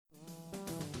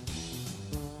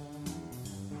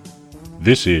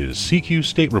This is CQ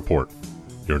State Report,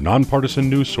 your nonpartisan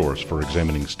news source for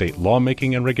examining state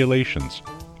lawmaking and regulations,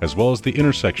 as well as the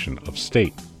intersection of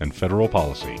state and federal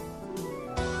policy.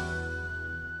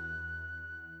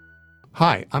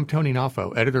 Hi, I'm Tony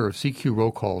Naffo, editor of CQ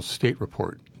Roll Call's State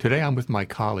Report. Today I'm with my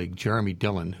colleague Jeremy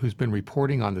Dillon, who's been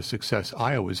reporting on the success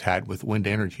Iowa's had with wind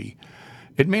energy.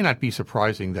 It may not be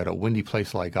surprising that a windy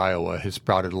place like Iowa has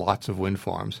sprouted lots of wind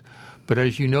farms, but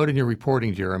as you note in your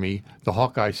reporting, Jeremy, the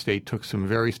Hawkeye State took some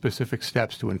very specific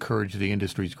steps to encourage the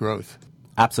industry's growth.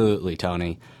 Absolutely,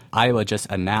 Tony. Iowa just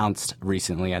announced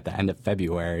recently at the end of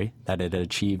February that it had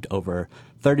achieved over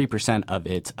 30% of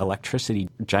its electricity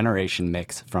generation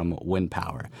mix from wind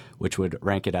power, which would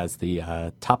rank it as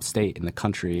the top state in the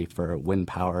country for wind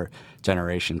power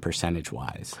generation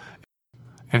percentage-wise.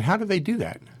 And how did they do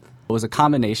that? It was a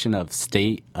combination of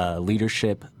state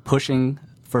leadership pushing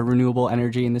for renewable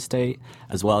energy in the state,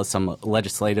 as well as some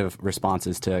legislative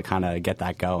responses to kind of get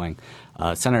that going.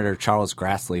 Senator Charles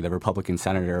Grassley, the Republican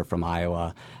senator from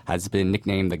Iowa, has been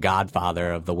nicknamed the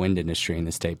godfather of the wind industry in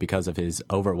the state because of his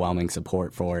overwhelming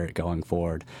support for it going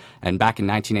forward. And back in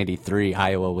 1983,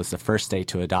 Iowa was the first state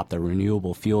to adopt the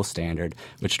Renewable Fuel Standard,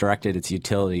 which directed its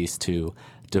utilities to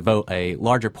devote a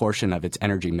larger portion of its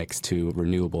energy mix to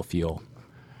renewable fuel.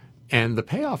 And the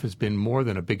payoff has been more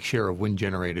than a big share of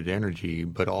wind-generated energy,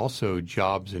 but also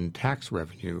jobs and tax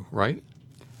revenue, right?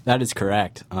 That is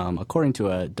correct. According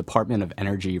to a Department of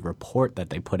Energy report that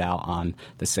they put out on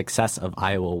the success of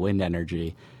Iowa wind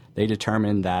energy, they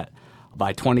determined that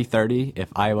by 2030, if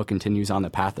Iowa continues on the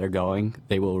path they're going,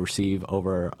 they will receive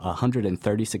over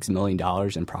 $136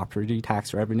 million in property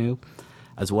tax revenue,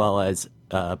 as well as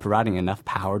providing enough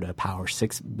power to power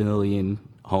 6 million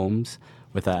homes,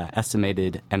 with an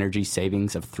estimated energy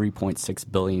savings of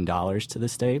 $3.6 billion to the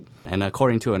state. And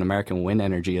according to an American Wind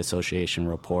Energy Association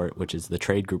report, which is the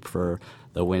trade group for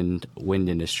the wind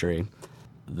industry,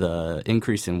 the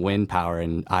increase in wind power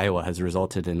in Iowa has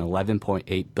resulted in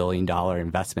 $11.8 billion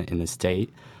investment in the state,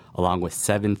 along with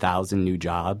 7,000 new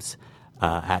jobs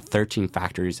at 13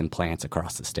 factories and plants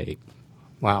across the state.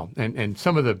 Wow. And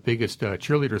some of the biggest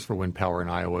cheerleaders for wind power in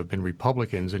Iowa have been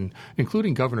Republicans, and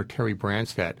including Governor Terry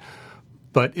Branstad.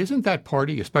 But isn't that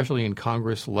party, especially in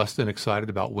Congress, less than excited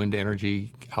about wind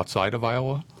energy outside of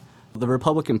Iowa? The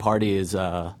Republican Party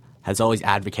has always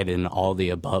advocated an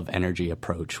all-the-above energy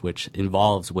approach, which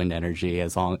involves wind energy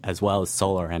as well as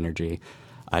solar energy.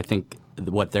 I think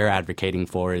what they're advocating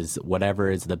for is whatever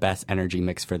is the best energy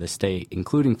mix for the state,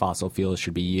 including fossil fuels,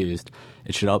 should be used.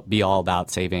 It should be all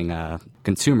about saving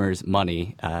consumers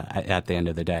money at the end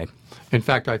of the day. In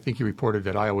fact, I think you reported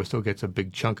that Iowa still gets a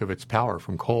big chunk of its power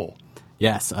from coal.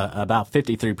 Yes, about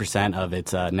 53% of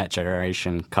its net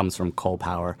generation comes from coal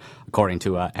power, according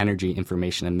to an Energy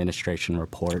Information Administration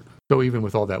report. So even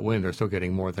with all that wind, they're still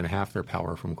getting more than half their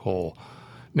power from coal.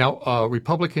 Now,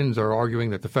 Republicans are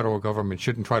arguing that the federal government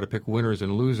shouldn't try to pick winners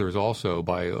and losers also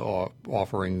by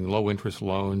offering low-interest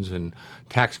loans and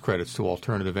tax credits to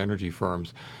alternative energy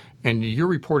firms. And you're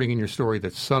reporting in your story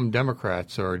that some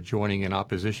Democrats are joining in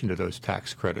opposition to those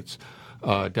tax credits.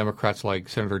 Democrats like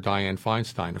Senator Dianne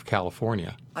Feinstein of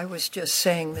California. I was just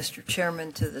saying, Mr.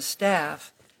 Chairman, to the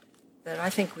staff that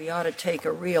I think we ought to take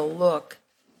a real look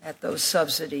at those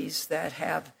subsidies that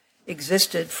have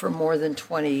existed for more than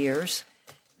 20 years.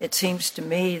 It seems to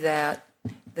me that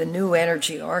the new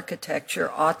energy architecture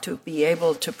ought to be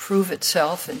able to prove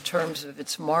itself in terms of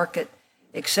its market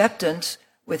acceptance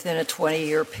within a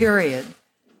 20-year period,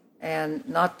 and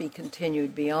not be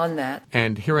continued beyond that.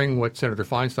 And hearing what Senator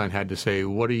Feinstein had to say,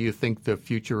 what do you think the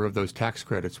future of those tax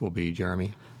credits will be,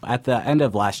 Jeremy? At the end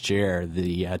of last year,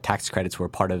 the tax credits were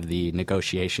part of the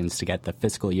negotiations to get the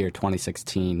fiscal year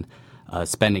 2016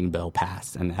 spending bill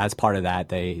passed. And as part of that,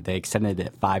 they extended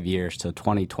it 5 years to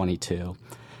 2022.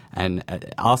 And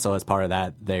also as part of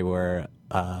that, they were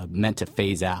meant to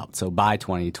phase out. So by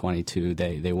 2022,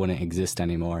 they wouldn't exist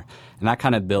anymore. And that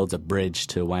kind of builds a bridge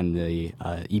to when the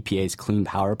EPA's Clean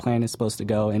Power Plan is supposed to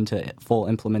go into full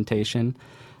implementation,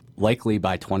 likely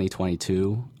by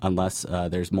 2022, unless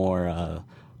there's more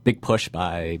big push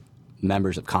by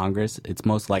members of Congress. It's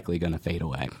most likely going to fade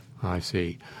away. I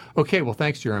see. Okay, well,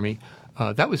 thanks, Jeremy.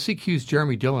 That was CQ's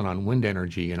Jeremy Dillon on wind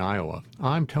energy in Iowa.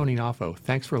 I'm Tony Naffo.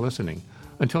 Thanks for listening.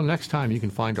 Until next time, you can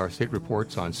find our state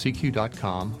reports on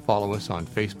CQ.com, follow us on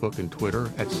Facebook and Twitter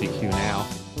at CQ Now,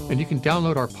 and you can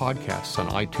download our podcasts on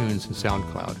iTunes and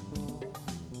SoundCloud.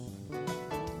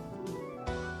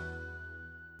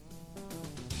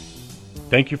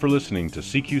 Thank you for listening to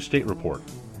CQ State Report.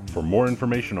 For more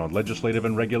information on legislative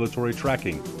and regulatory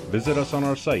tracking, visit us on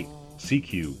our site,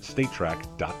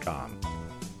 cqstatetrack.com.